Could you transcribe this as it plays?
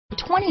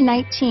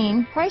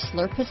2019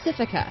 Chrysler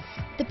Pacifica.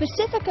 The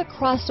Pacifica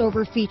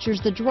crossover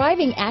features the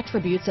driving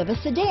attributes of a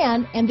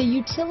sedan and the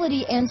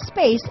utility and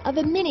space of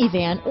a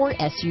minivan or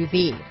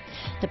SUV.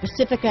 The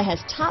Pacifica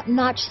has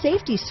top-notch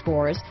safety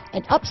scores,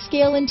 an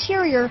upscale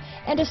interior,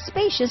 and a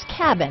spacious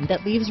cabin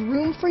that leaves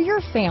room for your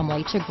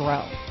family to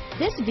grow.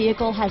 This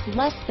vehicle has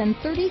less than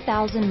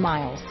 30,000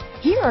 miles.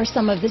 Here are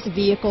some of this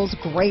vehicle's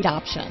great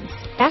options: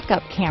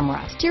 backup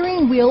camera,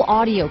 steering wheel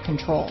audio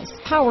controls,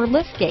 power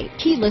liftgate,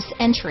 keyless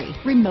entry,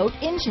 remote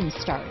engine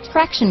start,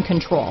 traction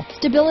control,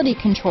 stability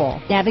control,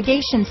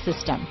 navigation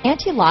system,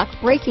 anti-lock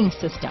braking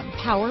system,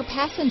 power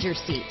passenger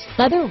seat,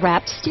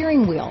 leather-wrapped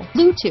steering wheel,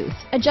 Bluetooth,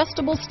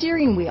 adjustable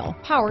steering wheel,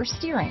 power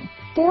steering,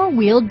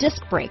 four-wheel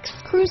disc brakes,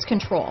 cruise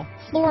control,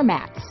 floor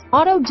mats,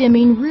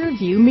 auto-dimming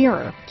rear-view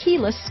mirror,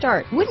 keyless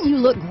start. Wouldn't you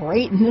look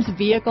great in this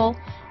vehicle?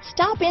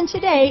 Stop in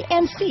today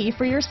and see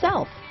for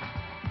yourself.